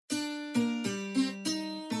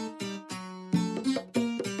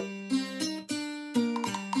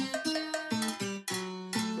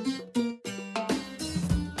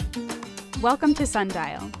Welcome to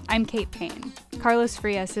Sundial. I'm Kate Payne. Carlos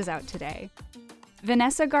Frias is out today.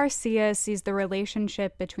 Vanessa Garcia sees the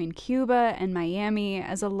relationship between Cuba and Miami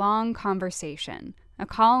as a long conversation, a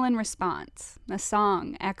call and response, a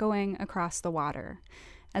song echoing across the water.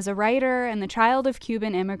 As a writer and the child of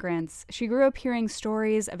Cuban immigrants, she grew up hearing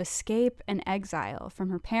stories of escape and exile from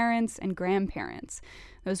her parents and grandparents,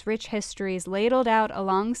 those rich histories ladled out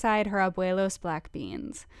alongside her abuelos' black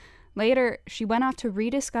beans. Later, she went off to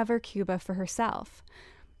rediscover Cuba for herself.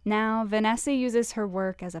 Now, Vanessa uses her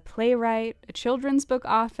work as a playwright, a children's book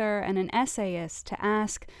author, and an essayist to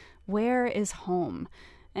ask, where is home?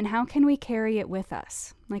 And how can we carry it with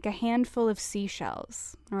us, like a handful of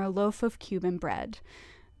seashells or a loaf of Cuban bread?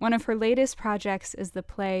 One of her latest projects is the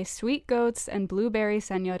play Sweet Goats and Blueberry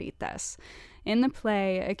Señoritas. In the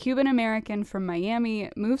play, a Cuban American from Miami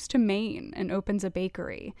moves to Maine and opens a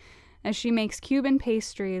bakery. As she makes Cuban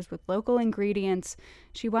pastries with local ingredients,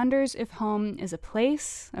 she wonders if home is a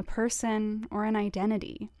place, a person, or an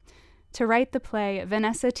identity. To write the play,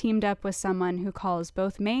 Vanessa teamed up with someone who calls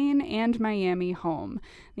both Maine and Miami home,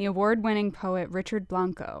 the award-winning poet Richard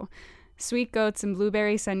Blanco. Sweet Goats and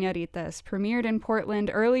Blueberry Señoritas premiered in Portland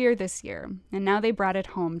earlier this year, and now they brought it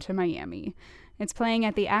home to Miami. It's playing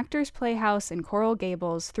at the Actors Playhouse in Coral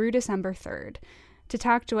Gables through December 3rd. To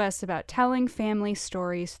talk to us about telling family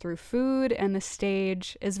stories through food and the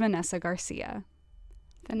stage is Vanessa Garcia.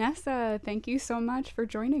 Vanessa, thank you so much for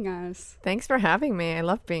joining us. Thanks for having me. I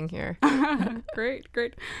love being here. Great.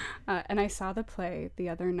 And I saw the play the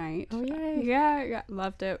other night. Oh, yay. Yeah,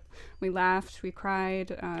 loved it. We laughed, we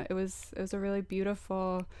cried. It was a really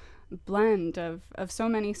beautiful blend of so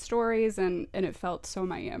many stories, and it felt so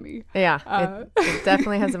Miami. Yeah, it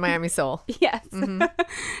definitely has a Miami soul. Yes. Mm-hmm.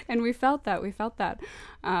 And we felt that,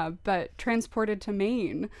 but transported to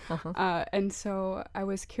Maine. Uh-huh. And so I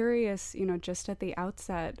was curious, just at the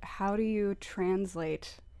outset, how do you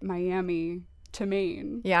translate Miami to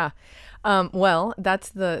Maine? Yeah. Well, that's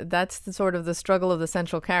the sort of the struggle of the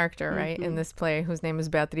central character, right, in this play, whose name is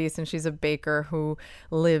Beatriz, and she's a baker who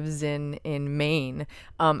lives in Maine.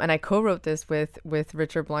 And I co-wrote this with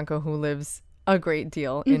Richard Blanco, who lives a great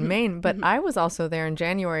deal in Maine, but I was also there in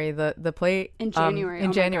January. The play in January.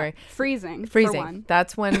 January, freezing. For one.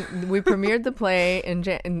 That's when we premiered the play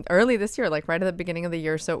in early this year, like right at the beginning of the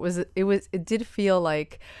year. So it did feel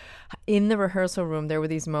like in the rehearsal room there were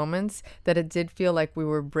these moments that it did feel like we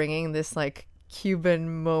were bringing this like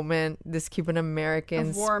Cuban moment, this Cuban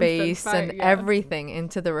American space and everything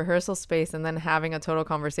into the rehearsal space, and then having a total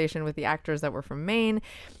conversation with the actors that were from Maine.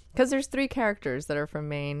 Because there's 3 characters that are from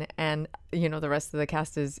Maine, and the rest of the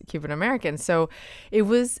cast is Cuban American. So it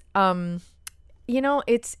was,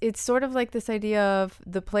 it's sort of like this idea of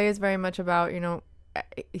the play is very much about,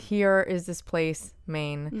 here is this place,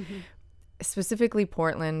 Maine, specifically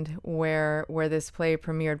Portland, where this play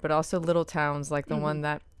premiered, but also little towns like the one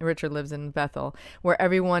that Richard lives in, Bethel, where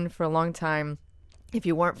everyone for a long time, if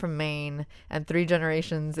you weren't from Maine and 3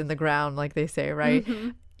 generations in the ground, like they say, right,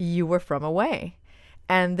 you were from away.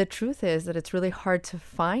 And the truth is that it's really hard to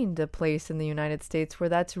find a place in the United States where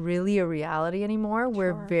that's really a reality anymore. Sure.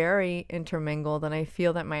 We're very intermingled, and I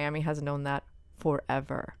feel that Miami has known that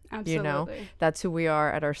forever. Absolutely. That's who we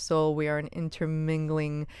are at our soul. We are an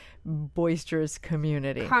intermingling, boisterous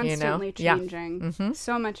community. Constantly changing. Yeah.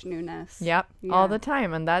 So much newness. Yep. Yeah. All the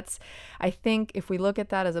time. And that's, I think, if we look at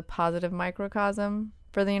that as a positive microcosm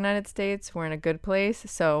for the United States, we're in a good place.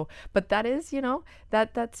 So, but that is,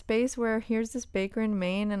 that space where here's this baker in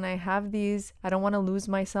Maine, and I have these, I don't want to lose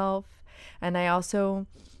myself. And I also,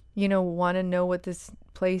 want to know what this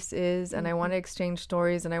place is, and I want to exchange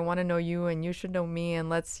stories, and I want to know you, and you should know me, and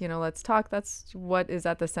let's talk. That's what is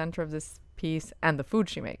at the center of this piece, and the food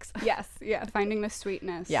she makes. Yes, yeah, finding the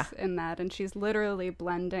sweetness in that, and she's literally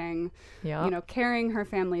blending, carrying her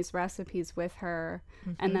family's recipes with her,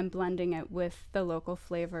 and then blending it with the local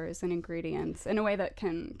flavors and ingredients in a way that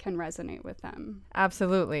can resonate with them.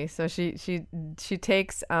 Absolutely. So she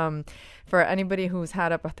takes, for anybody who's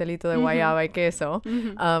had a pastelito de guayaba y queso,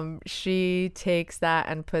 she takes that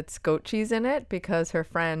and puts goat cheese in it because her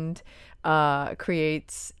friend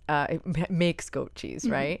makes goat cheese,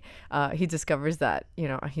 right? He discovers that,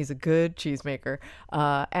 he's a good cheesemaker.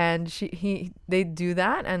 And they do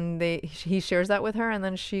that, and he shares that with her, and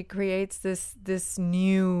then she creates this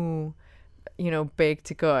new,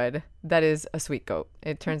 baked good that is a sweet goat.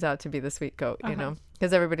 It turns out to be the sweet goat,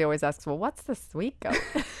 because everybody always asks, well, what's the sweet goat?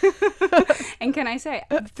 And can I say,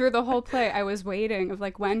 through the whole play, I was waiting of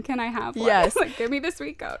like, when can I have one? Yes. Like, give me the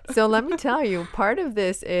sweet goat. So let me tell you, part of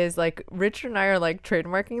this is like Richard and I are like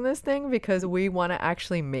trademarking this thing because we want to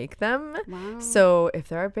actually make them. Wow. So if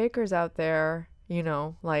there are bakers out there, you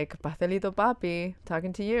know, like Pastelito Papi,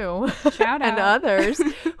 talking to you, Shout and out. others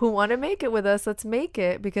who want to make it with us, let's make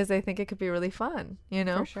it, because I think it could be really fun, you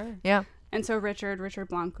know? For sure. Yeah. And so Richard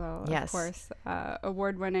Blanco, Yes. of course,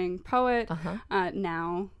 award-winning poet,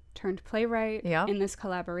 now turned playwright Yeah. in this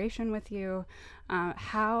collaboration with you.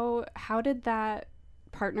 How did that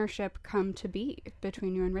partnership come to be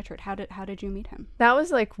between you and Richard? How did you meet him? That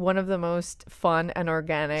was like one of the most fun and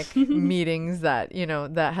organic meetings that, you know,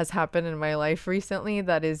 that has happened in my life recently.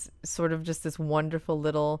 That is sort of just this wonderful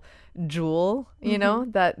little jewel, you know,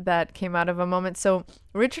 that came out of a moment. So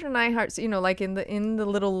Richard and I, you know, like in the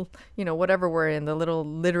little, you know, whatever we're in, the little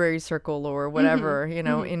literary circle or whatever, you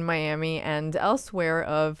know, in Miami and elsewhere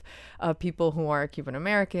of people who are Cuban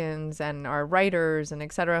Americans and are writers and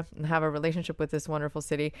etc. and have a relationship with this wonderful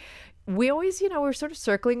city. We always, you know, we're sort of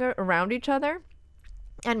circling around each other.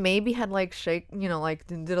 And maybe had like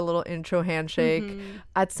did a little intro handshake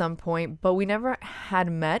at some point, but we never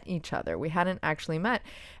had met each other. We hadn't actually met.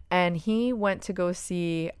 And he went to go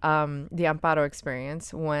see the Amparo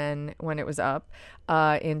experience when it was up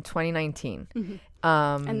in 2019.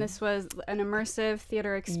 And this was an immersive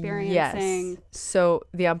theater experience. Yes. So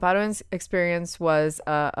the Amparo experience was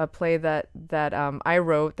a play that I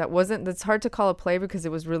wrote. That's hard to call a play because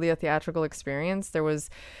it was really a theatrical experience. There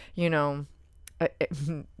was, you know,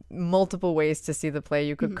 multiple ways to see the play.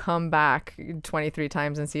 You could come back 23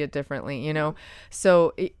 times and see it differently, you know.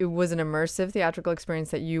 So it was an immersive theatrical experience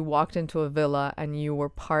that you walked into a villa and you were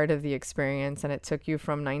part of the experience, and it took you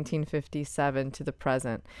from 1957 to the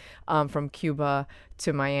present, from Cuba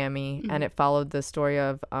to Miami, and it followed the story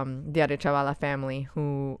of the Arechavala family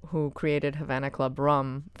who created Havana Club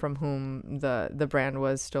rum, from whom the brand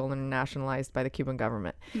was stolen and nationalized by the Cuban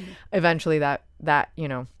government. Eventually that you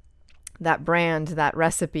know, that brand, that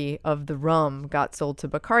recipe of the rum got sold to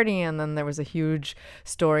Bacardi, and then there was a huge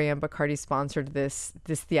story, and Bacardi sponsored this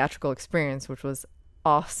theatrical experience, which was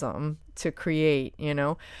awesome to create, you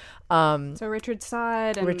know. So Richard saw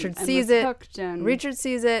it, and Richard and sees was it. hooked, and Richard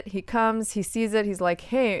sees it. He comes. He sees it. He's like,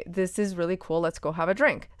 "Hey, this is really cool. Let's go have a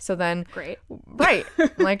drink." So then, great, right?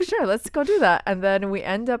 I'm like, sure, let's go do that. And then we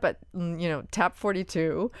end up at, you know, Tap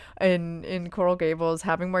 42 in Coral Gables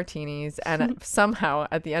having martinis, and somehow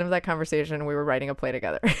at the end of that conversation, we were writing a play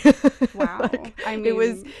together. Wow. Like, I mean, it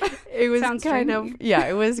was kind dreamy. of, yeah,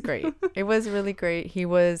 it was great. It was really great.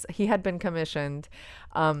 He had been commissioned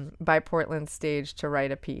by Portland Stage to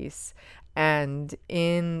write a piece. And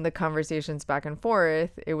in the conversations back and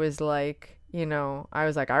forth, it was like, you know, I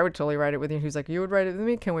was like, I would totally write it with you. He was like, you would write it with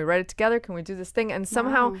me? Can we write it together? Can we do this thing? And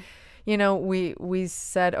somehow, you know, we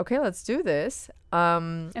said, okay, let's do this.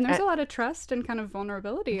 And there's a lot of trust and kind of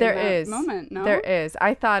vulnerability there in that is moment, no? There is.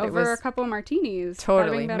 I thought over it was a couple of martinis.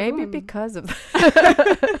 totally. Bada bing, bada Maybe boom. because of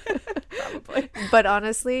Probably. But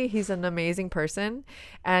honestly, he's an amazing person,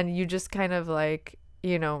 and you just kind of like,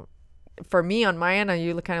 you know, for me on my end,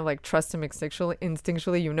 you kind of like trust him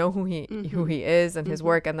instinctually. You know who he is and his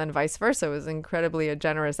work, and then vice versa. It was incredibly a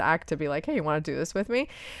generous act to be like, hey, you want to do this with me?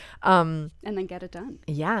 And then get it done.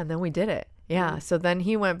 Yeah, and then we did it. Yeah. So then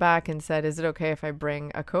he went back and said, is it okay if I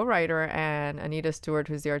bring a co-writer? And Anita Stewart,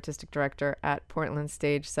 who's the artistic director at Portland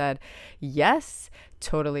Stage, said, yes,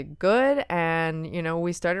 totally good. And, you know,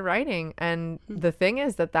 we started writing. And the thing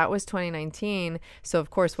is that was 2019. So, of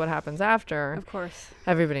course, what happens after? Of course.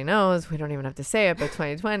 Everybody knows. We don't even have to say it, but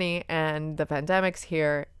 2020 and the pandemic's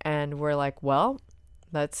here. And we're like, well,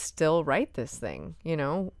 let's still write this thing, you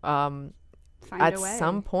know. Find at a way.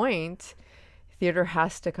 some point, theater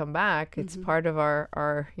has to come back. It's part of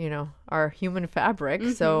our you know, our human fabric.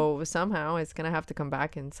 So somehow it's going to have to come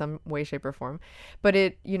back in some way, shape, or form. But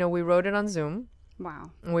it, you know, we wrote it on Zoom. Wow.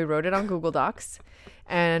 We wrote it on Google Docs,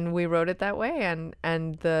 and we wrote it that way.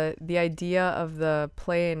 And the idea of the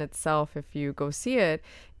play in itself, if you go see it,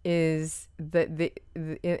 is that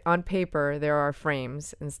on paper there are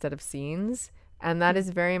frames instead of scenes. And that is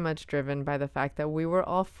very much driven by the fact that we were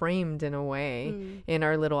all framed in a way in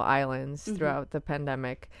our little islands throughout the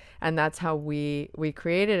pandemic. And that's how we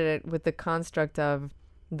created it, with the construct of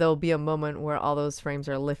there'll be a moment where all those frames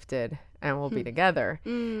are lifted and we'll be together.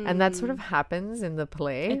 And that sort of happens in the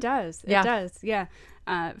play. It does. Yeah. It does. Yeah.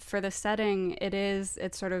 For the setting,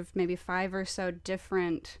 it's sort of maybe 5 or so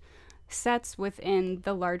different sets within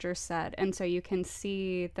the larger set, and so you can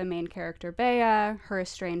see the main character Bea, her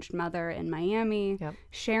estranged mother in Miami,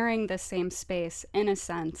 sharing the same space in a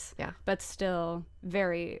sense, but still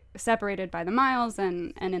very separated by the miles,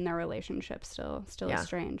 and in their relationship still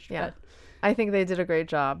estranged. But I think they did a great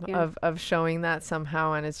job Yeah. of showing that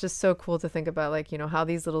somehow. And it's just so cool to think about, like, how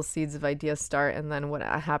these little seeds of ideas start and then what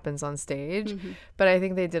happens on stage. But I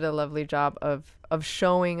think they did a lovely job of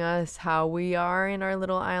showing us how we are in our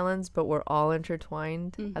little islands, but we're all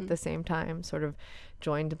intertwined at the same time, sort of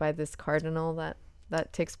joined by this cardinal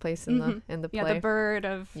that takes place in the play. Yeah, the bird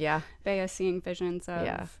of Yeah. Bea seeing visions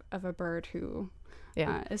of a bird who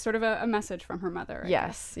is sort of a message from her mother. I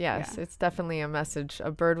Yes. guess. It's definitely a message, a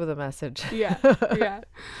bird with a message. Yeah.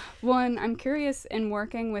 Well, and I'm curious, in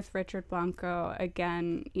working with Richard Blanco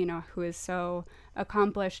again, who is so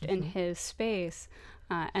accomplished in his space,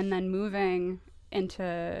 and then moving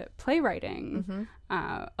into playwriting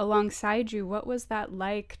alongside you, what was that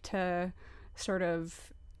like to sort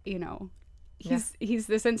of, he's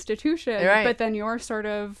this institution, Right. but then you're sort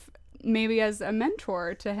of maybe as a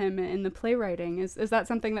mentor to him in the playwriting. Is that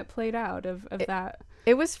something that played out of that?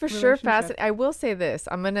 It was for sure relationship? fascinating. I will say this.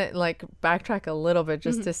 I'm going to backtrack a little bit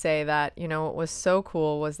just to say that, what was so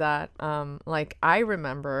cool was that I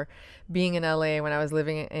remember being in LA when I was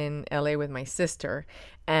living in LA with my sister,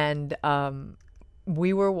 and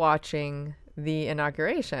we were watching the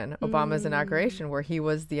inauguration, Obama's inauguration, where he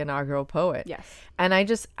was the inaugural poet. Yes. And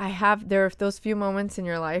there are those few moments in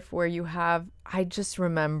your life where I just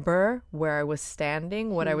remember where I was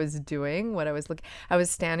standing, what I was doing, what I was looking. I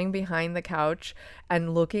was standing behind the couch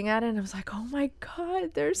and looking at it, and I was like, oh my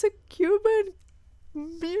God, there's a Cuban,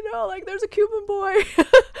 there's a Cuban boy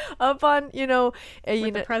up on,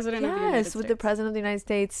 With the president of the United States. With the president of the United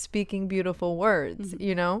States speaking beautiful words,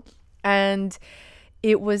 and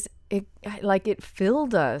it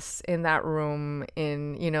filled us in that room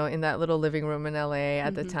in that little living room in LA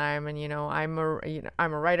at the time. And I'm a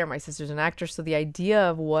writer, my sister's an actor, so the idea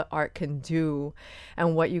of what art can do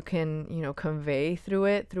and what you can convey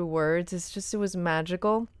through words it was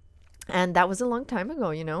magical. And that was a long time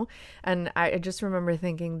ago, and I just remember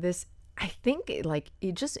thinking I think it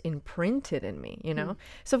just imprinted in me,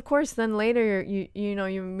 So of course, then later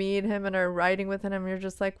you meet him and are writing with him, and you're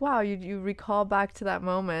just like, wow, you recall back to that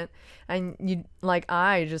moment, and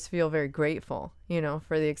I just feel very grateful,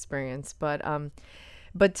 for the experience. But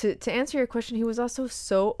to answer your question, he was also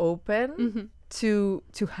so open to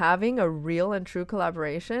having a real and true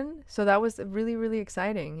collaboration. So that was really, really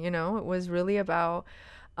exciting. It was really about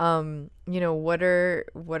how are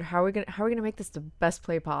we gonna make this the best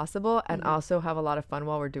play possible and also have a lot of fun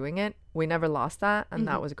while we're doing it. We never lost that, and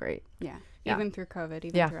that was great. Yeah. Yeah. Even through COVID,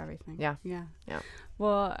 even through everything. Yeah.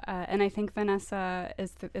 Well, and I think, Vanessa,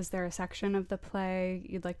 is there a section of the play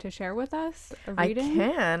you'd like to share with us? A reading?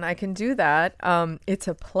 I can do that. It's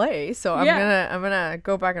a play, so I'm gonna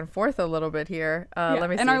go back and forth a little bit here. Let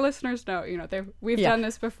me see. And our listeners know, we've done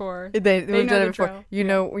this before. We've done it before. Drill. You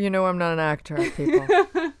know I'm not an actor, people.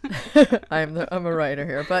 I'm a writer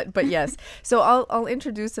here, but yes. So I'll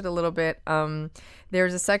introduce it a little bit.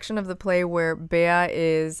 There's a section of the play where Bea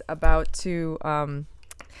is about to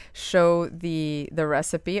show the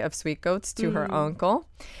recipe of sweet goats to her uncle,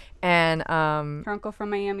 and her uncle from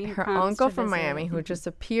Miami. Who just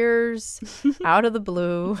appears out of the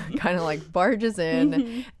blue, kind of barges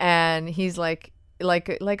in, and he's like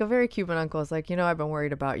a very Cuban uncle is like, I've been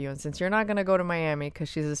worried about you, and since you're not gonna go to Miami because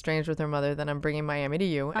she's estranged with her mother, then I'm bringing Miami to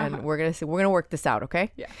you, and we're gonna work this out,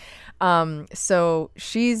 okay? Yeah. So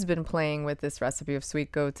she's been playing with this recipe of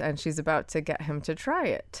sweet goats, and she's about to get him to try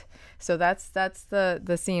it. So that's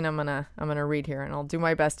the scene I'm gonna read here, and I'll do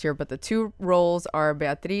my best here. But the two roles are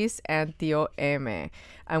Beatriz and Tío M,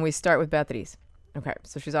 and we start with Beatriz. Okay,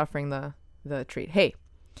 so she's offering the treat. Hey,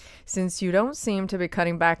 since you don't seem to be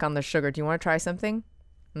cutting back on the sugar, do you want to try something?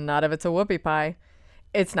 Not if it's a whoopie pie.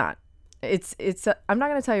 It's not. I'm not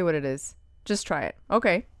gonna tell you what it is. Just try it.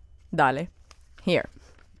 Okay, dale. Here.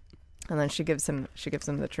 And then she gives him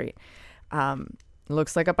the treat.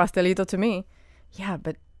 Looks like a pastelito to me. Yeah,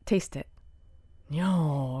 but taste it.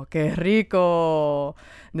 No, qué rico.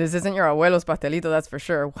 This isn't your abuelo's pastelito, that's for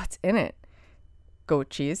sure. What's in it? Goat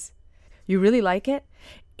cheese. You really like it?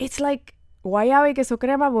 It's like guayaba y queso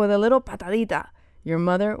crema with a little patadita. Your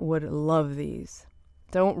mother would love these.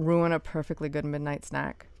 Don't ruin a perfectly good midnight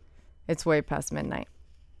snack. It's way past midnight.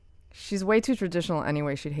 She's way too traditional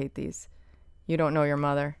anyway. She'd hate these. You don't know your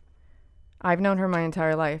mother. I've known her my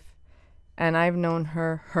entire life, and I've known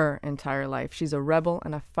her entire life. She's a rebel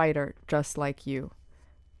and a fighter just like you.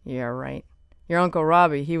 Yeah, right. Your Uncle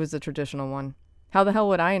Robbie, he was the traditional one. How the hell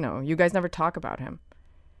would I know? You guys never talk about him.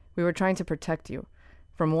 We were trying to protect you.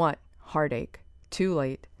 From what? Heartache. Too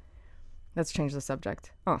late. Let's change the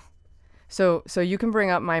subject. Oh. So you can bring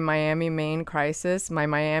up my Miami Maine crisis, my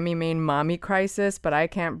Miami Maine mommy crisis, but I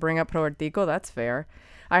can't bring up Robertico. That's fair.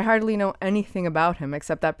 I hardly know anything about him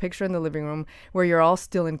except that picture in the living room where you're all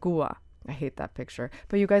still in Cuba. I hate that picture,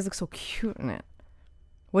 but you guys look so cute in it.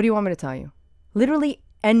 What do you want me to tell you? Literally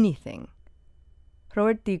anything.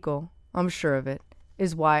 Robertico, I'm sure of it,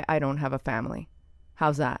 is why I don't have a family.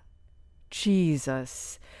 How's that?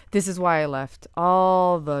 Jesus. This is why I left.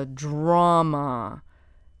 All the drama.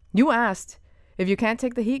 You asked. If you can't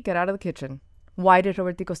take the heat, get out of the kitchen. Why did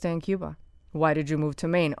Robertico stay in Cuba? Why did you move to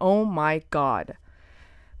Maine? Oh my God.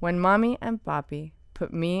 When Mommy and Papi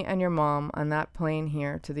put me and your mom on that plane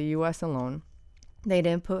here to the U.S. alone, they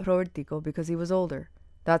didn't put Robertico because he was older.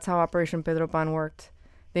 That's how Operation Pedro Pan worked.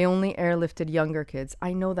 They only airlifted younger kids.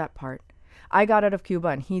 I know that part. I got out of Cuba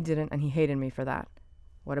and he didn't, and he hated me for that.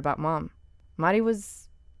 What about Mom? Mari was,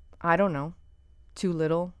 I don't know, too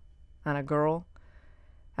little and a girl.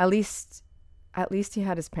 At least he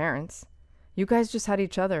had his parents. You guys just had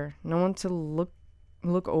each other. No one to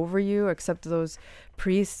look over you except those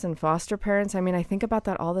priests and foster parents. I mean, I think about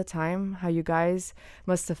that all the time, how you guys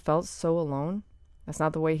must have felt so alone. That's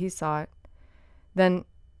not the way he saw it. Then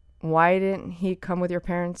why didn't he come with your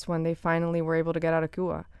parents when they finally were able to get out of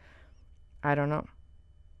Cuba? I don't know.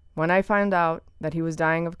 When I found out that he was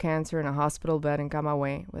dying of cancer in a hospital bed in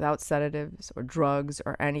Camagüey without sedatives or drugs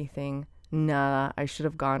or anything, nada, I should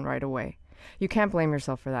have gone right away. You can't blame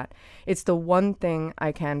yourself for that. It's the one thing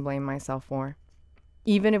I can blame myself for.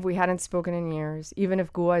 Even if we hadn't spoken in years, even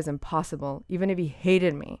if Cuba is impossible, even if he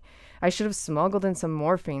hated me, I should have smuggled in some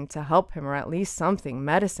morphine to help him, or at least something,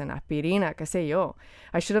 medicine, aspirina, qué sé yo.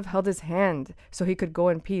 I should have held his hand so he could go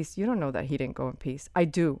in peace. You don't know that he didn't go in peace. I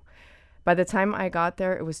do. By the time I got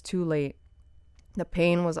there, it was too late. The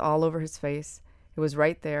pain was all over his face. It was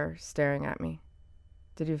right there, staring at me.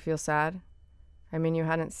 Did you feel sad? I mean, you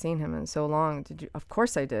hadn't seen him in so long. Did you? Of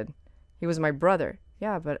course I did. He was my brother.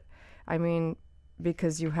 Yeah, but I mean,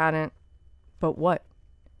 because you hadn't. But what?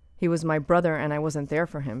 He was my brother and I wasn't there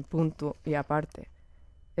for him. Punto y aparte.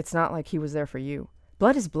 It's not like he was there for you.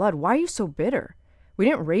 Blood is blood. Why are you so bitter? We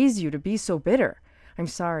didn't raise you to be so bitter. I'm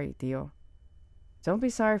sorry, Tio. Don't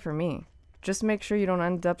be sorry for me. Just make sure you don't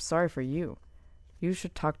end up sorry for you. You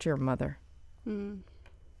should talk to your mother. And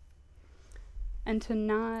to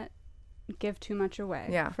not give too much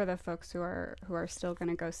away for the folks who are still going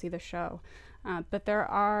to go see the show. But there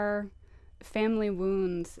are family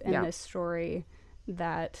wounds in this story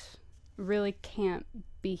that really can't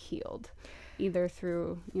be healed, either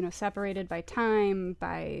through, separated by time,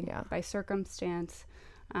 by circumstance,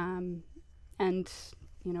 and,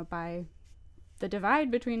 by the divide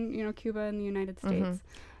between, Cuba and the United States.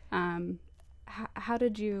 How do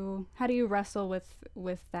you wrestle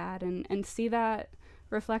with that and see that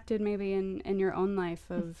reflected maybe in your own life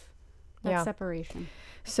of that separation?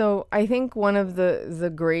 So I think one of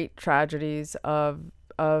the great tragedies of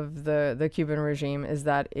the Cuban regime is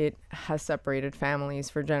that it has separated families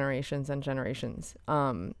for generations and generations.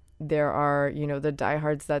 There are, the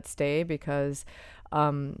diehards that stay because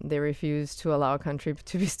they refuse to allow a country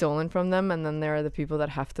to be stolen from them, and then there are the people that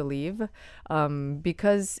have to leave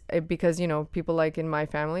because people like in my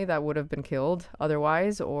family that would have been killed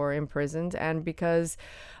otherwise or imprisoned, and because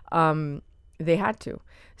they had to.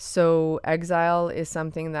 So exile is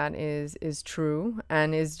something that is true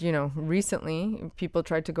and is, recently people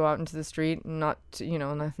tried to go out into the street,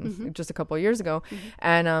 just a couple of years ago.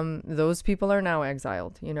 And those people are now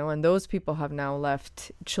exiled, and those people have now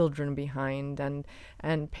left children behind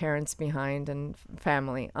and parents behind and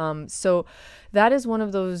family. So that is one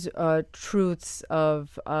of those truths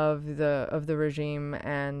of the regime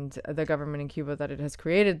and the government in Cuba, that it has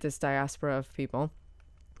created this diaspora of people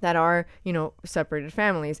that are, separated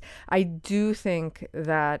families. I do think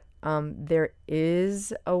that there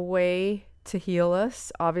is a way to heal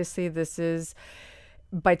us. Obviously, this is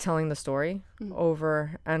by telling the story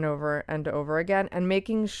over and over and over again and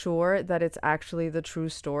making sure that it's actually the true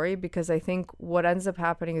story, because I think what ends up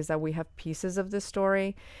happening is that we have pieces of this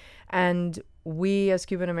story, and we as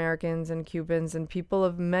Cuban Americans and Cubans and people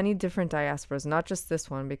of many different diasporas, not just this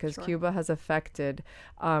one, because Cuba has affected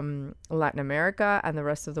Latin America and the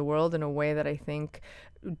rest of the world in a way that I think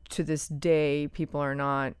to this day people are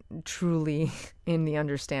not truly in the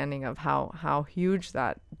understanding of how huge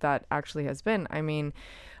that actually has been. I mean,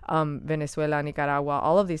 Venezuela, Nicaragua,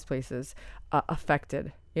 all of these places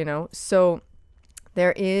affected, so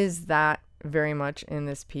there is that very much in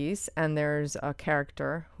this piece, and there's a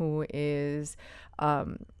character who is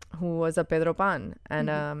who was a Pedro Pan,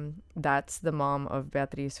 and that's the mom of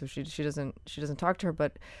Beatriz. So she doesn't talk to her,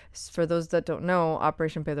 but for those that don't know,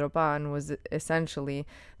 Operation Pedro Pan was essentially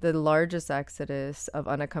the largest exodus of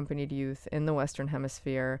unaccompanied youth in the Western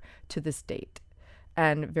Hemisphere to this date.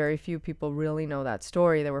 And very few people really know that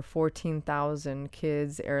story. There were 14,000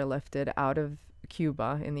 kids airlifted out of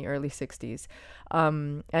Cuba in the early 60s.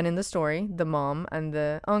 And in the story, the mom and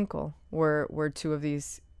the uncle were two of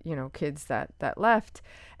these, kids that left.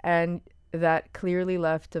 And that clearly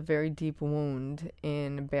left a very deep wound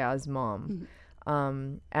in Bea's mom.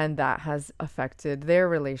 And that has affected their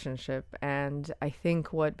relationship. And I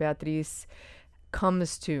think what Beatriz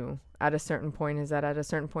comes to at a certain point is that at a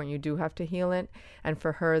certain point you do have to heal it. And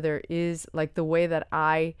for her, there is, like, the way that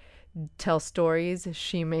I tell stories,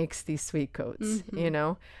 she makes these sweet coats,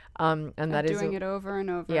 and that is doing it over and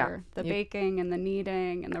over, the baking and the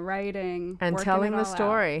kneading and the writing and telling the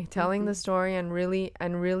story, the story, and really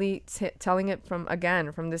telling it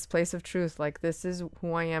from this place of truth, like, this is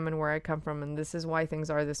who I am and where I come from, and this is why things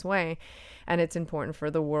are this way, and it's important for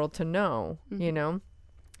the world to know.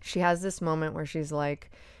 She has this moment where she's like,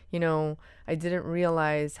 I didn't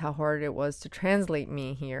realize how hard it was to translate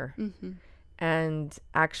me here. And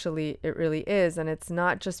actually, it really is. And it's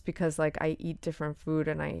not just because, like, I eat different food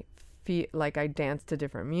and I feel like I dance to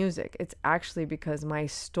different music. It's actually because my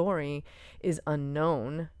story is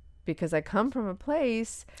unknown, because I come from a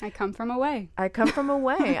place. I come from away. I come from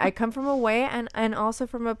away, and also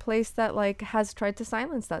from a place that, like, has tried to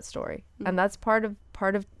silence that story. And that's part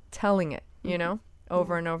of telling it,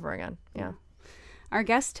 over and over again. Yeah. Our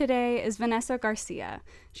guest today is Vanessa Garcia.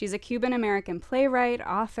 She's a Cuban-American playwright,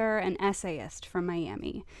 author, and essayist from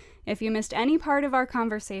Miami. If you missed any part of our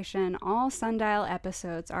conversation, all Sundial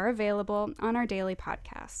episodes are available on our daily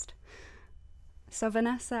podcast. So,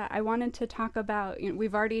 Vanessa, I wanted to talk about,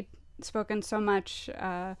 we've already spoken so much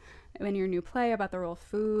in your new play about the role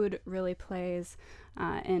food really plays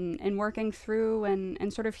in working through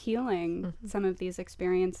and sort of healing some of these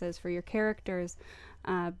experiences for your characters.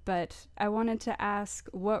 But I wanted to ask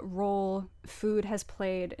what role food has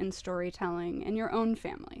played in storytelling in your own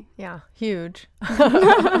family. Yeah, huge.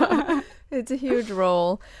 It's a huge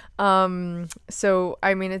role. So,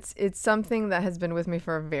 I mean, it's something that has been with me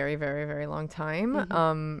for a very, very, very long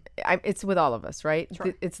time. It's with all of us, right?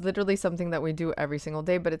 Sure. It's literally something that we do every single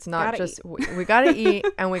day, but it's not we gotta eat,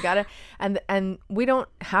 and and we don't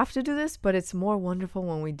have to do this, but it's more wonderful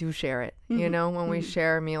when we do share it, when we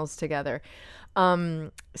share meals together.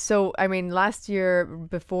 So, I mean, last year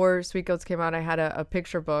before Sweet Goats came out, I had a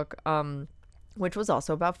picture book, which was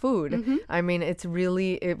also about food. I mean, it's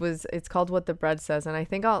called What the Bread Says. And I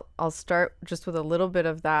think I'll start just with a little bit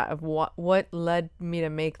of that, of what led me to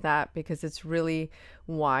make that, because it's really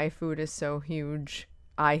why food is so huge,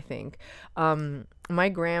 I think. My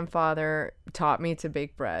grandfather taught me to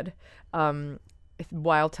bake bread,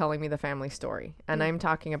 while telling me the family story. And I'm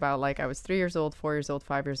talking about, like, I was 3 years old, 4 years old,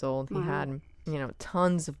 5 years old. He had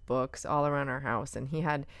tons of books all around our house, and he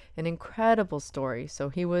had an incredible story. So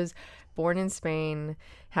he was born in Spain,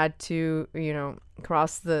 had to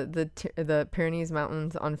cross the Pyrenees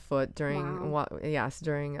Mountains on foot during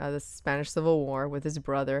the Spanish Civil War with his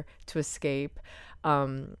brother to escape.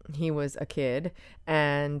 He was a kid,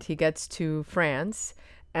 and he gets to France,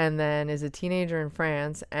 and then is a teenager in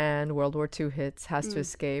France, and World War II hits, has to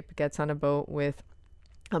escape, gets on a boat with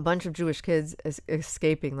a bunch of Jewish kids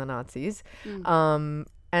escaping the Nazis,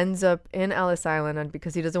 ends up in Ellis Island, and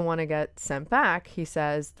because he doesn't want to get sent back, he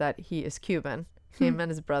says that he is Cuban. Him and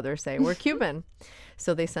his brother say, we're Cuban.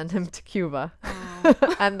 So they send him to Cuba.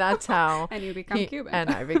 And that's how... And you become Cuban. And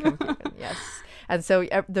I become Cuban, yes. And so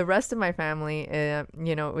the rest of my family, it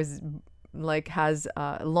was... like has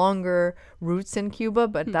longer roots in Cuba,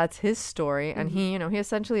 but that's his story. And he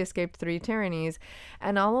essentially escaped 3 tyrannies,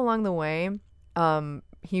 and all along the way,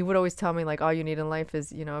 he would always tell me, like, all you need in life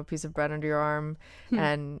is, a piece of bread under your arm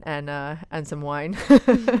and some wine.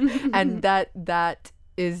 And that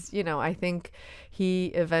is, I think he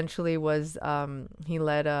eventually was, he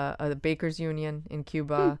led a baker's union in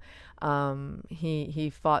Cuba. He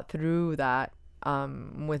fought through that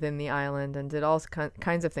within the island and did all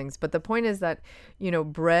kinds of things. But the point is that,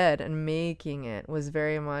 bread and making it was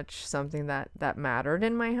very much something that mattered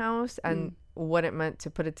in my house, and what it meant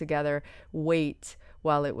to put it together, wait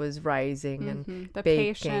while it was rising and the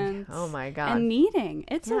baking. Patience. Oh my God. And kneading.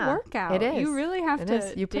 It's a workout. It is. You really have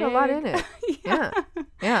to You put a lot in it.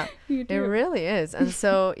 Yeah. You do. It really is. And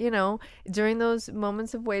so, during those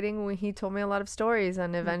moments of waiting, he told me a lot of stories,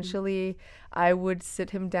 and eventually I would sit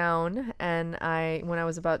him down, and when I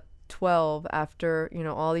was about 12, after,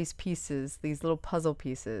 all these pieces, these little puzzle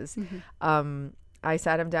pieces, I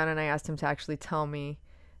sat him down and I asked him to actually tell me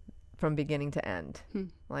from beginning to end.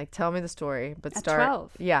 Like, tell me the story, but At start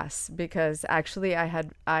 12. Yes, because actually I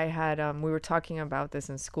had we were talking about this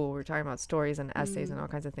in school. We were talking about stories and essays and all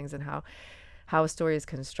kinds of things, and how a story is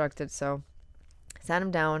constructed. So sat him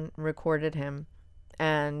down, recorded him,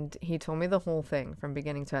 and he told me the whole thing from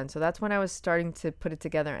beginning to end. So that's when I was starting to put it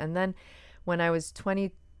together. And then when I was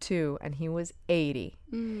 22 and he was 80,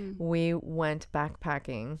 we went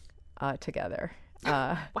backpacking together.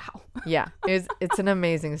 Wow. Yeah, it's an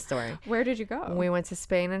amazing story. Where did you go? We went to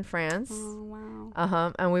Spain and France. Oh,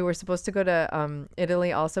 wow. And we were supposed to go to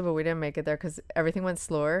Italy also, but we didn't make it there because everything went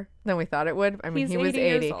slower than we thought it would. I mean, he was 80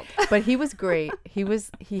 years old. But he was great. He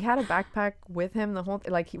had a backpack with him the whole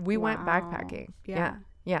we went backpacking.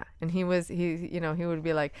 Yeah. And he would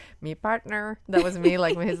be like, me partner. That was me,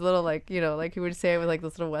 like his little, like he would say it with like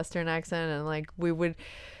this little Western accent, and like we would.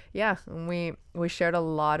 Yeah, and we shared a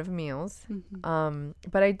lot of meals.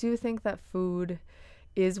 But I do think that food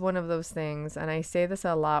is one of those things, and I say this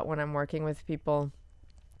a lot when I'm working with people,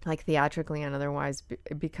 like theatrically and otherwise,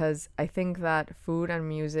 because I think that food and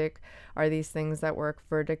music are these things that work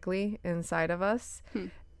vertically inside of us.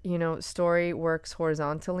 Story works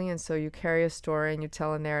horizontally, and so you carry a story and you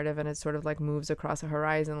tell a narrative, and it sort of like moves across a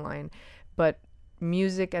horizon line. But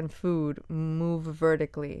music and food move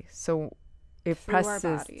vertically, so it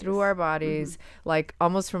presses through our bodies, like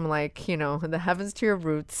almost from like, the heavens to your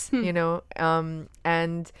roots,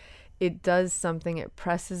 and it does something. It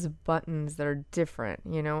presses buttons that are different,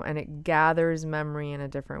 and it gathers memory in a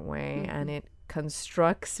different way, and it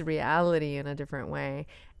constructs reality in a different way,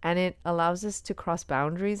 and it allows us to cross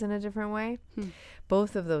boundaries in a different way.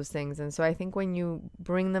 Both of those things. And so I think when you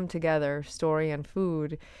bring them together, story and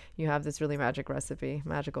food, you have this really magical recipe.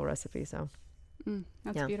 So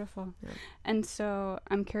that's beautiful. And so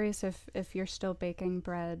I'm curious if you're still baking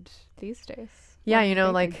bread these days. Yeah,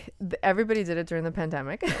 everybody did it during the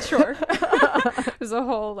pandemic. Sure. There's a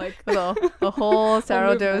whole a whole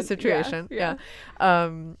sourdough situation. Yeah.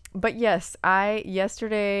 But yes,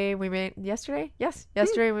 yesterday we made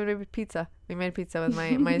pizza. We made pizza with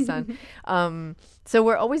my son. So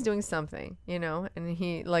we're always doing something, and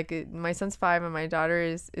he, like, my son's 5 and my daughter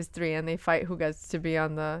is 3, and they fight who gets to be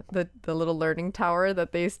on the little learning tower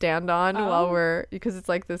that they stand on because it's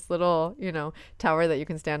like this little, tower that you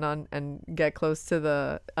can stand on and get close to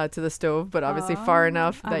the stove, but obviously far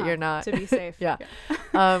enough that you're not to be safe. Yeah.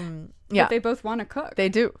 But they both want to cook. They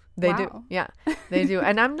do. Wow. Yeah, they do.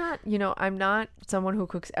 And I'm not someone who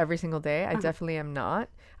cooks every single day. I definitely am not.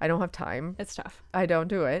 I don't have time. It's tough. I don't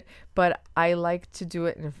do it, but I like to do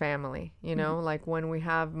it in family, like when we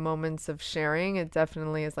have moments of sharing. It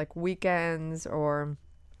definitely is like weekends, or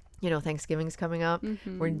Thanksgiving's coming up.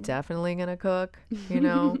 We're definitely gonna cook.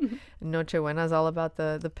 Noche Buena is all about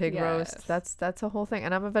the pig roast. That's a whole thing.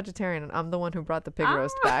 And I'm a vegetarian, and I'm the one who brought the pig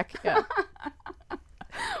roast back. Yeah.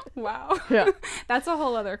 Wow. Yeah. That's a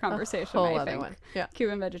whole other conversation. I think. One. Yeah.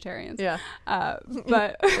 Cuban vegetarians. Yeah.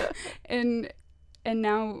 But and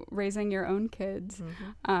now raising your own kids,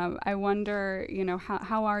 I wonder,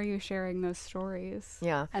 how are you sharing those stories?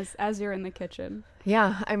 Yeah. As you're in the kitchen.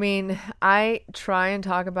 Yeah, I mean, I try and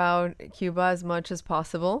talk about Cuba as much as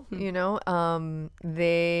possible. It's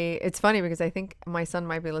funny because I think my son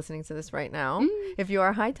might be listening to this right now. If you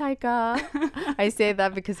are, hi Taika. I say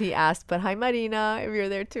that because he asked, but hi Marina, if you're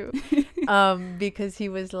there too. Because he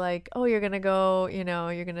was like, oh, you're gonna go,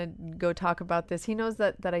 you're gonna go talk about this. He knows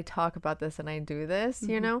that I talk about this and I do this,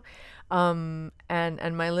 and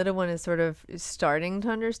my little one is sort of starting to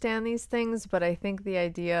understand these things. But I think the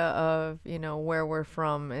idea of, where we're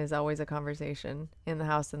from is always a conversation in the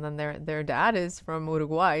house. And then their dad is from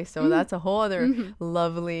Uruguay, so that's a whole other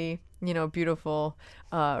lovely, beautiful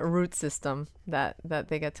root system that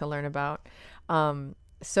they get to learn about.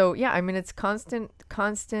 So yeah, I mean, it's constant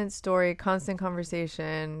story, constant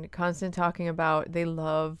conversation, constant talking about. They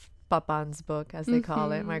love Papan's book, as they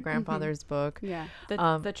call it, my grandfather's book. Yeah,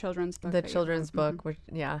 the children's book. The children's book, which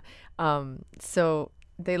so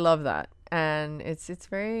they love that. And it's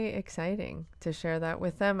very exciting to share that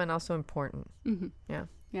with them, and also important. Yeah.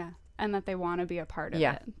 And that they want to be a part of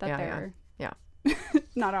it. That they're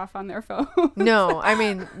not off on their phone. No, I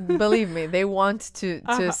mean, believe me, they want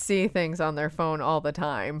to see things on their phone all the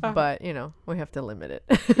time, but we have to limit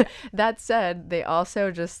it. That said, they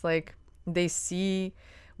also just they see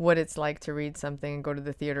what it's like to read something and go to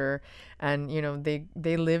the theater, and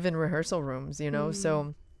they live in rehearsal rooms,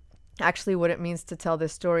 so actually what it means to tell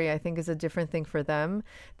this story, I think, is a different thing for them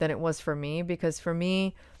than it was for me. Because for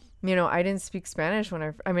me, I didn't speak Spanish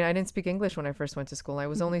I didn't speak English when I first went to school. I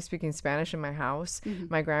was only speaking Spanish in my house.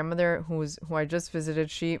 My grandmother, who I just visited,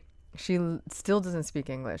 she still doesn't speak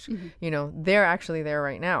English. They're actually there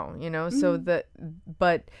right now, so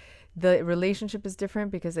but the relationship is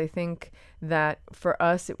different, because I think that for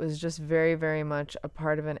us, it was just very, very much a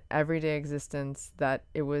part of an everyday existence, that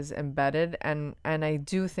it was embedded. And I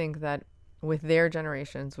do think that with their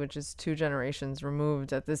generations, which is 2 generations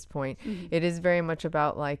removed at this point, it is very much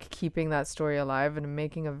about like keeping that story alive and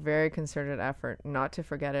making a very concerted effort not to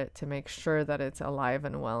forget it, to make sure that it's alive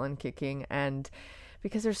and well and kicking. And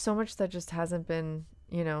because there's so much that just hasn't been,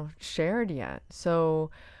 shared yet. So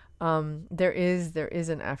there is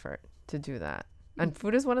an effort to do that. And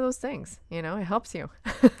food is one of those things, it helps you.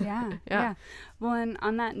 Yeah. Well, and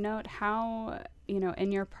on that note, how,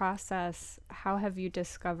 in your process, how have you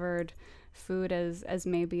discovered food as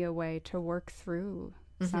maybe a way to work through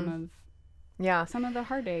some of the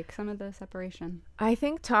heartache, some of the separation? I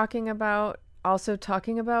think talking about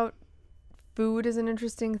food is an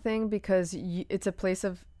interesting thing, because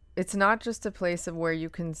it's not just a place of where you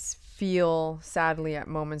can feel sadly at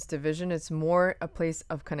moments division. It's more a place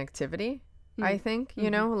of connectivity. I think,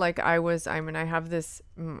 like I have this,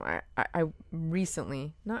 I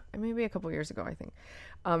recently, not maybe a couple years ago, I think,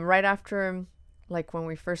 right after, like when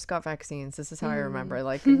we first got vaccines, this is how I remember,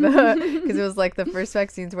 like, because it was like the first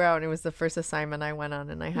vaccines were out, and it was the first assignment I went on,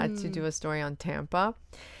 and I had to do a story on Tampa,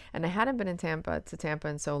 and I hadn't been to Tampa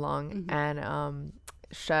in so long. And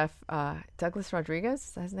chef Douglas Rodriguez,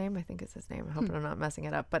 is that his name? I think it's his name. I hope I'm not messing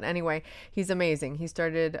it up. But anyway, he's amazing. He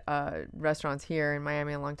started restaurants here in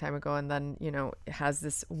Miami a long time ago, and then, has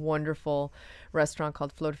this wonderful restaurant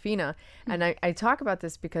called Flor Fina. And I talk about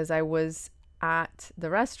this because I was at the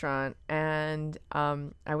restaurant, and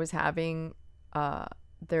I was having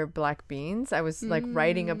their black beans. I was like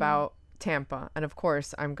writing about Tampa, and of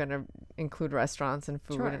course I'm going to include restaurants and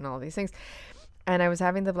food and all these things. And I was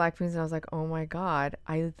having the black beans, and I was like, oh my God,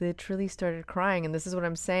 I literally started crying. And this is what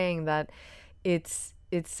I'm saying, that it's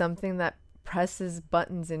something that presses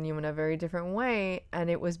buttons in you in a very different way. And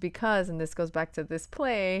it was because, and this goes back to this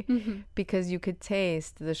play, because you could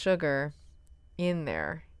taste the sugar in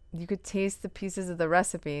there. You could taste the pieces of the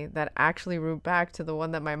recipe that actually root back to the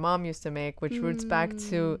one that my mom used to make, which roots back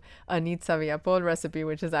to a Nitsa Villapol recipe,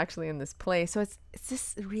 which is actually in this play. So it's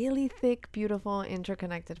this really thick, beautiful,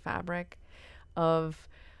 interconnected fabric of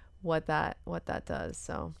what that does.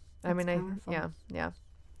 So I mean, powerful.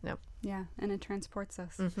 Yeah, and it transports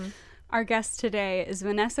us. Our guest today is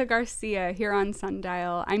Vanessa Garcia here on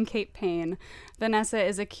Sundial. I'm Kate Payne. Vanessa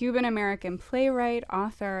is a Cuban-American playwright,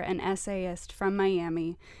 author, and essayist from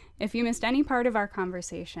Miami. If you missed any part of our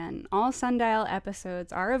conversation, all Sundial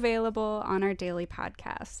episodes are available on our daily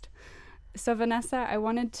podcast. So Vanessa, I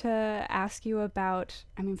wanted to ask you about,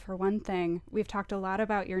 for one thing, we've talked a lot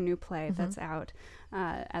about your new play that's out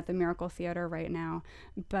at the Miracle Theater right now,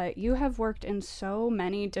 but you have worked in so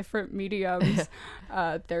many different mediums.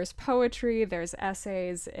 There's poetry, there's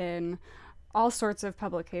essays in all sorts of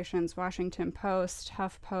publications, Washington Post,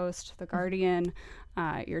 HuffPost, The Guardian,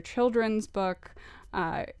 your children's book.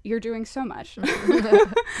 You're doing so much.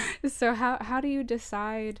 So how do you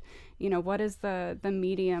decide, what is the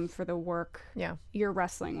medium for the work you're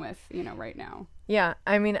wrestling with, right now? Yeah,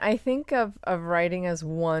 I think of writing as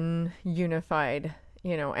one unified,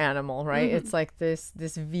 animal, right? It's like this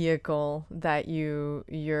vehicle that you're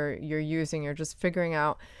using. You're just figuring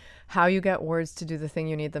out how you get words to do the thing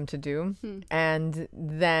you need them to do. And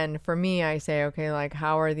then for me, I say, okay, like,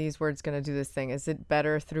 how are these words going to do this thing? Is it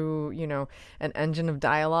better through, an engine of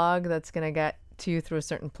dialogue that's going to get to you through a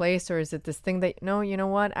certain place? Or is it this thing that, no, you know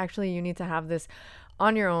what? Actually, you need to have this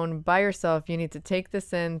on your own, by yourself. You need to take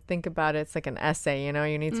this in, think about it. It's like an essay,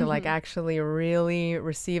 you need to like actually really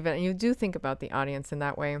receive it. And you do think about the audience in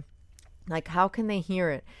that way. Like, how can they hear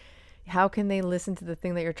it? How can they listen to the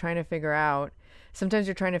thing that you're trying to figure out? Sometimes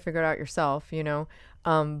you're trying to figure it out yourself,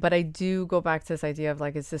 but I do go back to this idea of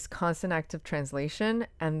like, it's this constant act of translation,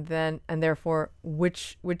 and therefore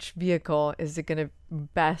which vehicle is it going to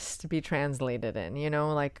best be translated in,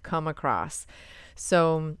 like come across.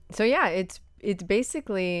 So yeah, it's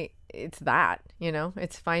basically, it's that,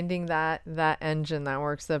 it's finding that engine that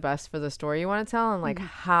works the best for the story you want to tell, and like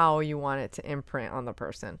how you want it to imprint on the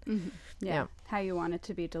person. Yeah. How you want it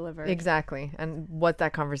to be delivered. Exactly. And what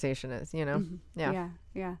that conversation is,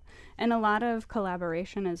 Yeah. And a lot of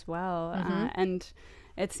collaboration as well. And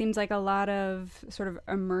it seems like a lot of sort of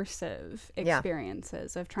immersive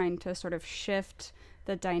experiences of trying to sort of shift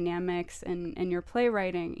the dynamics in your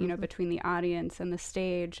playwriting, between the audience and the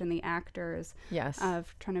stage and the actors. Yes.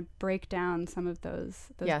 Of trying to break down some of those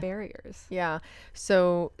barriers. Yeah.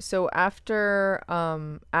 So after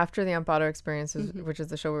the Amparo experience, which is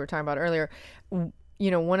the show we were talking about earlier,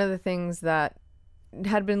 one of the things that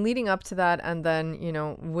had been leading up to that, and then, you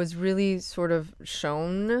know, was really sort of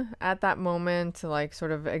shown at that moment, like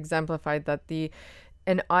sort of exemplified that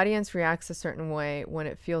an audience reacts a certain way when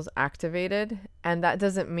it feels activated. And that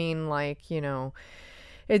doesn't mean like, you know,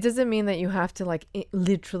 it doesn't mean that you have to like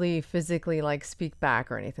literally physically like speak back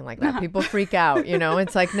or anything like that. People freak out, you know.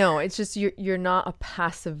 It's like, no, it's just you're not a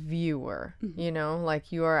passive viewer, you know,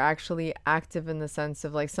 like you are actually active in the sense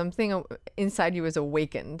of like something inside you is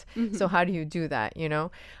awakened. So how do you do that, you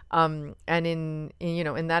know? And in you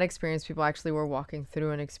know, in that experience, people actually were walking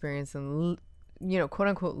through an experience and you know, quote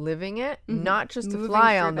unquote, living it, not just a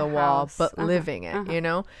fly on the wall, but living it, you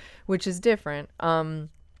know, which is different.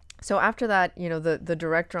 So after that, you know, the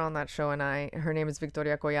director on that show and her name is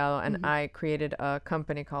Victoria Collado, and I created a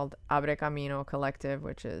company called Abre Camino Collective,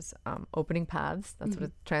 which is opening paths. That's what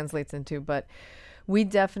it translates into. But we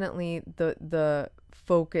definitely, the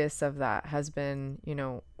focus of that has been, you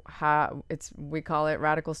know, we call it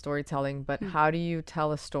radical storytelling, but how do you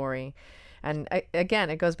tell a story? And again,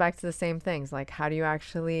 it goes back to the same things, like how do you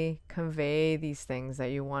actually convey these things that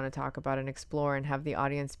you want to talk about and explore and have the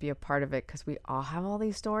audience be a part of it, because we all have all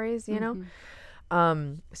these stories, you know?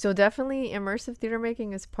 So definitely immersive theater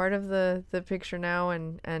making is part of the picture now,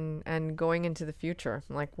 and going into the future,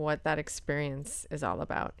 like what that experience is all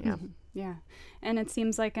about. Yeah. Yeah. And it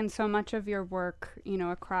seems like in so much of your work, you know,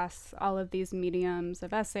 across all of these mediums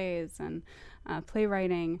of essays and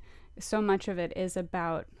playwriting, so much of it is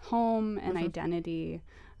about home and identity,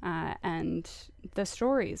 and the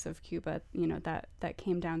stories of Cuba, you know, that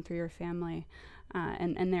came down through your family,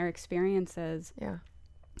 and their experiences. Yeah.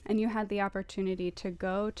 And you had the opportunity to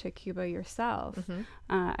go to Cuba yourself,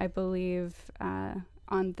 I believe,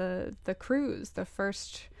 on the cruise, the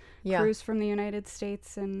first cruise from the United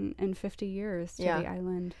States in 50 years to the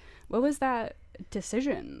island. What was that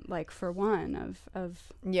decision like, for one,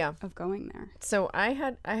 of going there? So I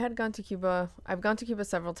had gone to Cuba. I've gone to Cuba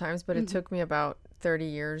several times, but it took me about 30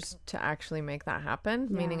 years to actually make that happen.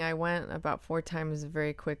 Meaning I went about 4 times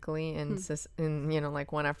very quickly in you know,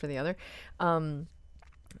 like one after the other.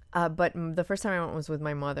 But the first time I went was with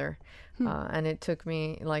my mother, and it took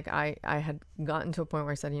me, like, I had gotten to a point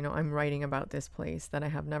where I said, you know, I'm writing about this place that I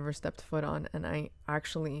have never stepped foot on, and I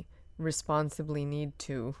actually responsibly need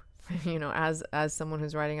to, you know, as someone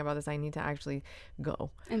who's writing about this, I need to actually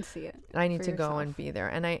go and see it. I need to go and be there,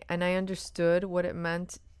 and I understood what it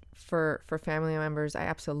meant for family members. I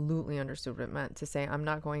absolutely understood what it meant to say, I'm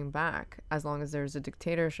not going back as long as there's a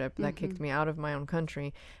dictatorship that kicked me out of my own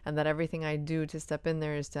country, and that everything I do to step in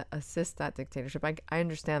there is to assist that dictatorship. I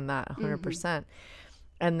understand that 100%.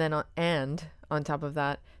 And then on top of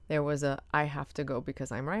that, there was I have to go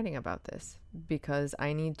because I'm writing about this, because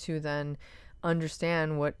I need to then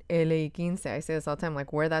understand what LA15, I say this all the time,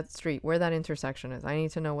 like where that street, where that intersection is. I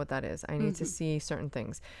need to know what that is. I need to see certain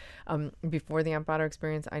things. Before the Amparo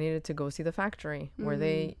experience, I needed to go see the factory where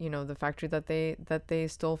they, you know, the factory that they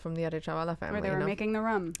stole from the Arechavala family, where they were making the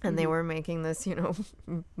rum, and they were making this, you know,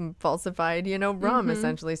 falsified, you know, rum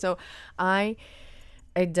essentially. So I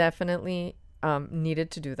definitely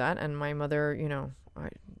needed to do that, and my mother, you know,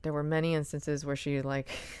 there were many instances where she, like,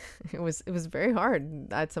 it was very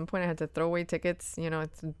hard. At some point I had to throw away tickets, you know,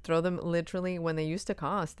 to throw them literally when they used to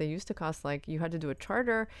cost like, you had to do a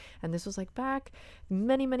charter, and this was like back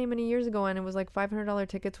many years ago, and it was like $500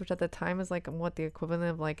 tickets, which at the time is like what the equivalent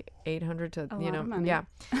of like 800 to, you know, yeah.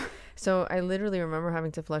 So I literally remember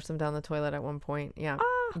having to flush them down the toilet at one point,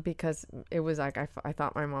 because it was like I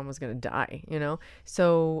thought my mom was gonna die, you know.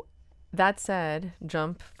 So that said,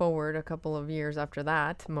 jump forward a couple of years after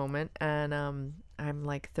that moment, and I'm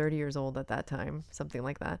like 30 years old at that time, something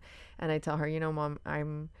like that. And I tell her, you know, Mom,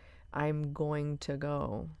 I'm going to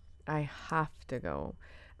go. I have to go,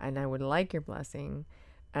 and I would like your blessing.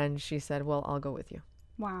 And she said, well, I'll go with you.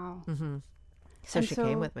 Wow. So she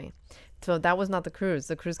came with me. So that was not the cruise.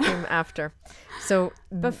 The cruise came after. So,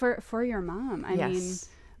 but for your mom, I mean,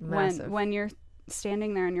 massive. when you're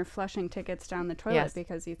standing there and you're flushing tickets down the toilet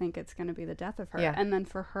because you think it's going to be the death of her, and then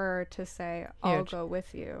for her to say, I'll go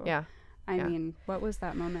with you. I mean, what was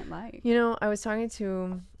that moment like? You know, I was talking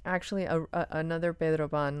to actually another Pedro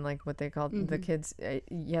Ban, like what they called the kids,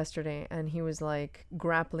 yesterday, and he was like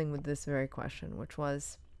grappling with this very question, which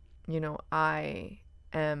was, you know, I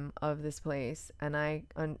am of this place, and I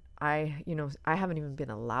you know, I haven't even been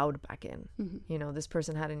allowed back in. You know, this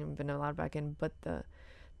person hadn't even been allowed back in, but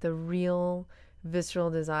the real visceral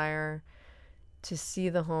desire to see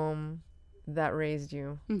the home that raised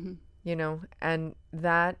you, you know, and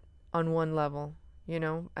that on one level, you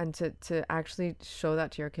know, and to actually show that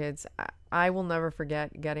to your kids. I will never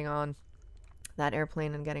forget getting on that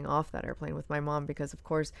airplane and getting off that airplane with my mom, because of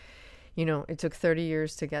course, you know, it took 30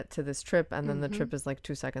 years to get to this trip, and then the trip is like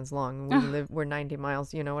 2 seconds long. We're 90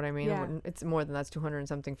 miles, you know what I mean? Yeah. It's more than that's 200 and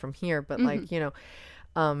something from here, but like, you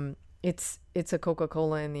know, it's a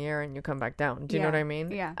Coca-Cola in the air and you come back down. Do you know what I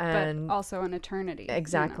mean? Yeah. And but also an eternity.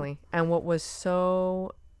 exactly. You know? And what was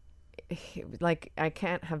so, like, I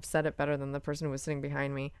can't have said it better than the person who was sitting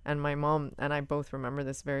behind me, and my mom and I both remember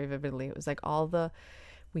this very vividly. It was like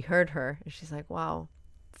we heard her and she's like, wow,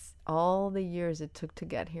 all the years it took to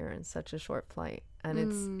get here in such a short flight.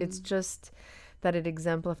 And it's just that it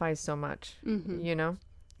exemplifies so much, you know?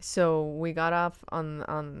 So we got off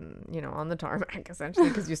on you know, on the tarmac, essentially,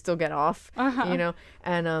 because you still get off, you know,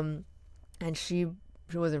 and she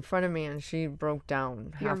was in front of me and she broke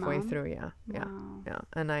down halfway through. Yeah.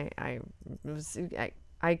 And it's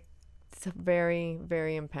a very,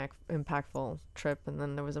 very impactful trip. And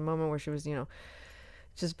then there was a moment where she was, you know,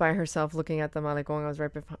 just by herself looking at the Malecón. I was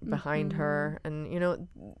right behind her, and you know,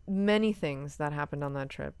 many things that happened on that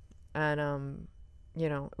trip. And you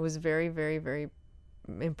know, it was very, very, very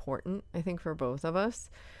important, I think, for both of us.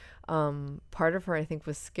 Part of her, I think,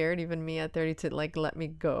 was scared, even me at 30, to like let me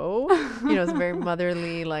go. You know, it's very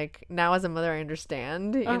motherly. Like, now as a mother I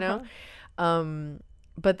understand, you know.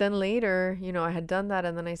 But then later, you know, I had done that,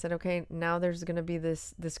 and then I said, okay, now there's going to be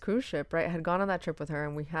this cruise ship, right? I had gone on that trip with her,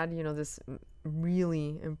 and we had, you know, this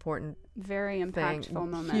really important, very impactful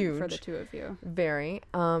moment for the two of you. Very.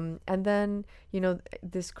 And then, you know,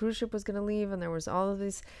 this cruise ship was going to leave, and there was all of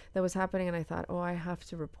this that was happening, and I thought, oh, I have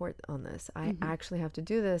to report on this. I actually have to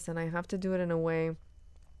do this, and I have to do it in a way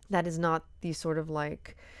that is not the sort of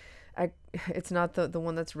like, it's not the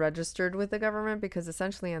one that's registered with the government, because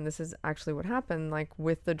essentially, and this is actually what happened, like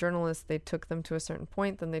with the journalists, they took them to a certain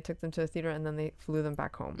point, then they took them to a theater, and then they flew them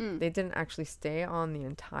back home. They didn't actually stay on the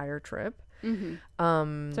entire trip.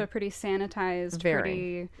 So pretty sanitized,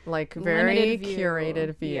 very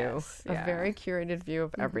curated view. Yes, a very curated view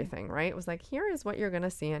of everything, right? It was like, here is what you're gonna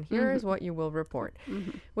see, and here is what you will report,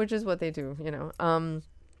 which is what they do, you know.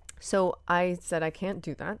 So I said, I can't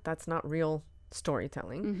do that. That's not real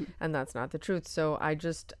storytelling, and that's not the truth. So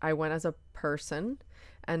I went as a person,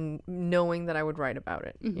 and knowing that I would write about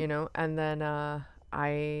it, you know. And then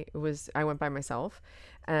I went by myself,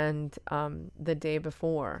 and the day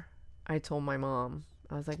before, I told my mom.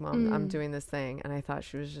 I was like, Mom, I'm doing this thing, and I thought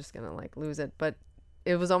she was just gonna like lose it, but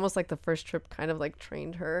it was almost like the first trip kind of like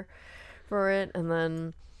trained her for it. And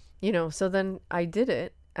then, you know, so then I did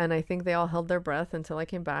it. And I think they all held their breath until I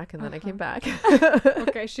came back, and then I came back.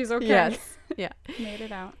 Okay, she's okay. Yes, yeah. Made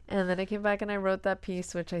it out. And then I came back and I wrote that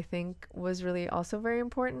piece, which I think was really also very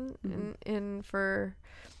important in for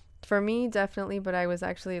me, definitely. But I was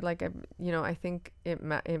actually like, you know, I think it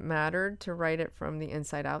mattered to write it from the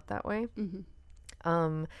inside out that way.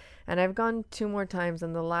 And I've gone 2 more times,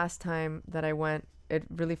 and the last time that I went, it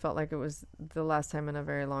really felt like it was the last time in a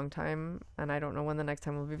very long time. And I don't know when the next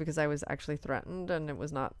time will be, because I was actually threatened, and it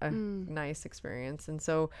was not a nice experience. And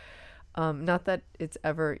so, not that it's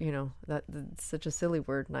ever, you know, that's such a silly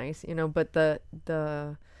word, nice, you know, but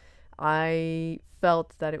I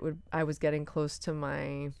felt that I was getting close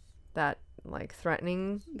to that like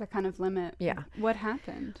threatening, the kind of limit. Yeah. What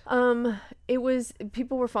happened? It was,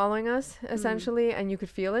 people were following us essentially, and you could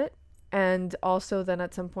feel it. And also then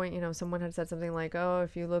at some point, you know, someone had said something like, oh,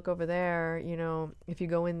 if you look over there, you know, if you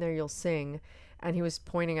go in there, you'll sing. And he was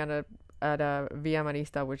pointing at a Villa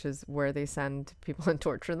Marista, which is where they send people and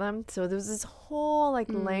torture them. So there's this whole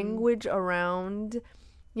like language around,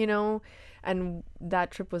 you know, and that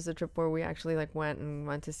trip was the trip where we actually like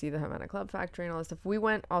went to see the Havana Club Factory and all that stuff. We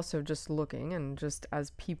went also just looking and just as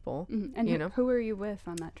people, and you know. Who were you with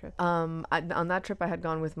on that trip? On that trip I had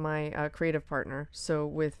gone with my creative partner, so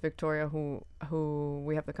with Victoria, who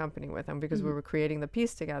we have the company with, and because we were creating the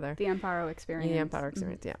piece together. The Amparo Experience. The Amparo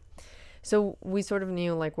Experience, yeah. So we sort of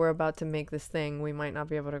knew like we're about to make this thing. We might not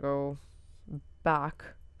be able to go back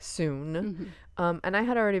soon. And I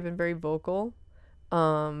had already been very vocal.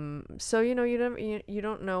 So, you know, you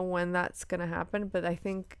don't know when that's going to happen, but I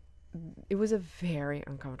think it was a very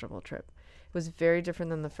uncomfortable trip. It was very different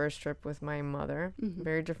than the first trip with my mother,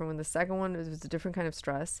 very different. When the second one, it was a different kind of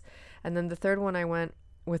stress. And then the third one, I went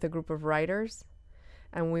with a group of writers,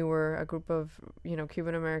 and we were a group of, you know,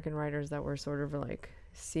 Cuban American writers that were sort of like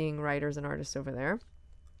seeing writers and artists over there,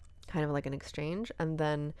 kind of like an exchange. And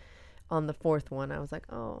then on the fourth one, I was like,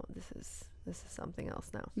 oh, this is something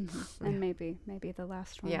else now. And maybe the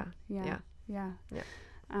last one. Yeah.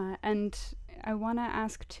 And I want to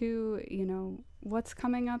ask too, you know, what's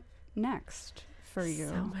coming up next for you?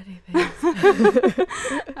 So many things.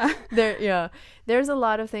 There's a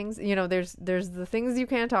lot of things, there's the things you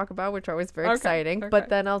can't talk about, which are always very exciting, but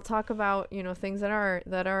then I'll talk about, things that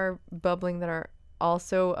are bubbling, that are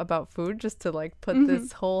also about food, just to like put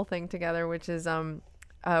this whole thing together, which is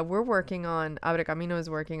we're working on, Abre Camino is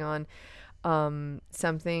working on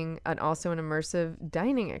something, and also an immersive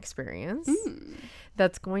dining experience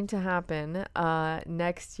that's going to happen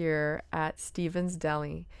next year at Stephen's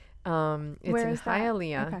Deli. It's Where in is that?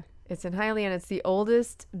 Hialeah. Okay. It's in Hialeah, and it's the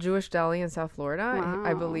oldest Jewish deli in South Florida. Wow.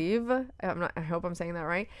 I believe. I hope I'm saying that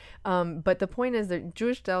right. But the point is that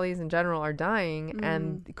Jewish delis in general are dying,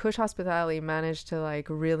 and Kush Hospitality managed to like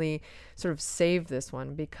really sort of save this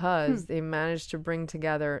one, because they managed to bring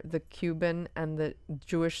together the Cuban and the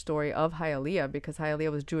Jewish story of Hialeah, because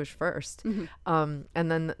Hialeah was Jewish first. And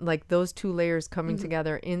then like those two layers coming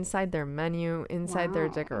together inside their menu, inside their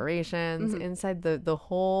decorations, inside the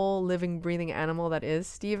whole living, breathing animal that is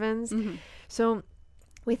Stephen's. So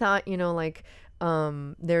we thought,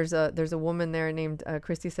 there's a woman there named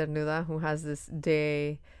Christy Cernuda, who has this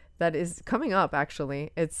day that is coming up.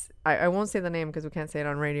 Actually, it's I won't say the name because we can't say it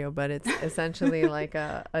on radio, but it's essentially like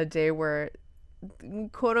a day where,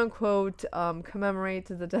 quote unquote, commemorate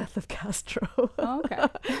the death of Castro. Okay.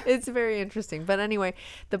 It's very interesting, but anyway,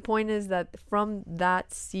 the point is that from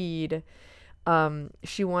that seed,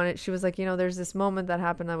 she was like, there's this moment that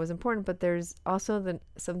happened that was important, but there's also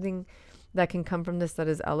something that can come from this that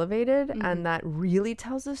is elevated and that really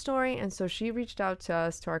tells the story. And so she reached out to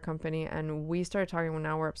us, to our company, and we started talking. Well,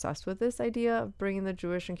 now we're obsessed with this idea of bringing the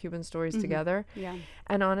Jewish and Cuban stories together. Yeah.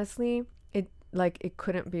 And honestly, it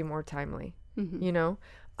couldn't be more timely,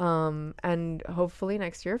 and hopefully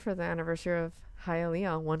next year, for the anniversary of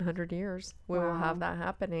Hialeah, 100 years, we will have that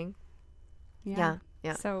happening. Yeah.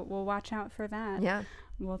 So we'll watch out for that. Yeah.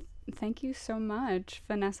 Well, thank you so much,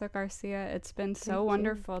 Vanessa Garcia. It's been so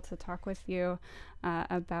wonderful to talk with you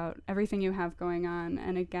about everything you have going on.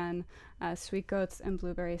 And again, Sweet Goats and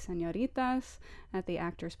Blueberry Señoritas at the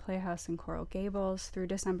Actors Playhouse in Coral Gables through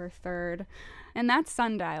December 3rd. And that's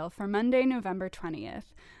Sundial for Monday, November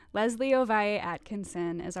 20th. Leslie Ovalle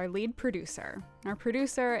Atkinson is our lead producer. Our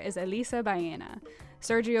producer is Elisa Baena.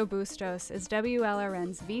 Sergio Bustos is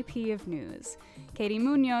WLRN's VP of News. Katie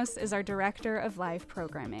Munoz is our Director of Live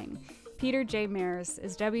Programming. Peter J. Mears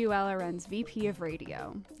is WLRN's VP of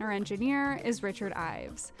Radio. Our engineer is Richard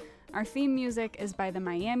Ives. Our theme music is by the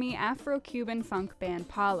Miami Afro-Cuban funk band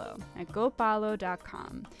Palo at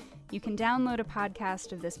gopalo.com. You can download a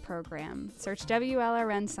podcast of this program. Search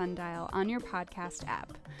WLRN Sundial on your podcast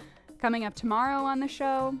app. Coming up tomorrow on the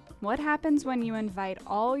show, what happens when you invite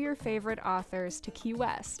all your favorite authors to Key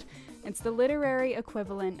West? It's the literary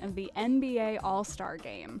equivalent of the NBA All-Star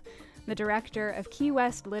Game. The director of Key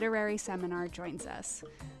West Literary Seminar joins us.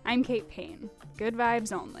 I'm Kate Payne. Good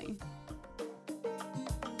vibes only.